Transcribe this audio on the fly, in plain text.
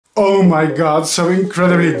Oh my god, so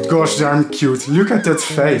incredibly gosh darn cute. Look at that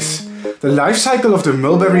face. The life cycle of the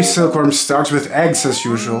mulberry silkworm starts with eggs as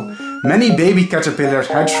usual. Many baby caterpillars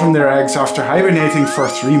hatch from their eggs after hibernating for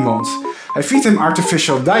 3 months. I feed them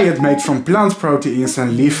artificial diet made from plant proteins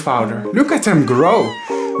and leaf powder. Look at them grow!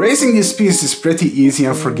 Raising this species is pretty easy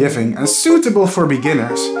and forgiving and suitable for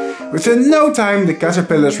beginners. Within no time the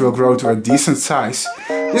caterpillars will grow to a decent size.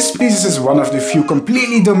 This species is one of the few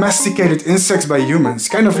completely domesticated insects by humans,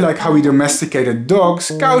 kind of like how we domesticated dogs,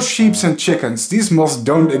 cows, sheep and chickens. These moths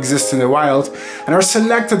don't exist in the wild and are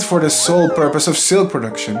selected for the sole purpose of silk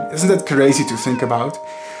production. Isn't that crazy to think about?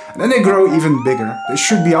 And then they grow even bigger. They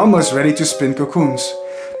should be almost ready to spin cocoons.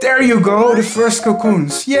 There you go, the first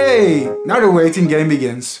cocoons, yay! Now the waiting game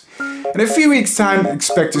begins. In a few weeks' time,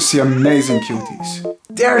 expect to see amazing cuties.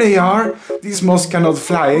 There they are! These moths cannot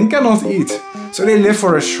fly and cannot eat, so they live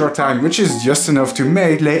for a short time, which is just enough to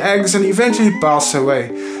mate, lay eggs and eventually pass away.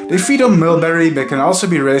 They feed on mulberry but can also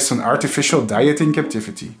be raised on artificial diet in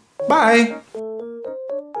captivity. Bye!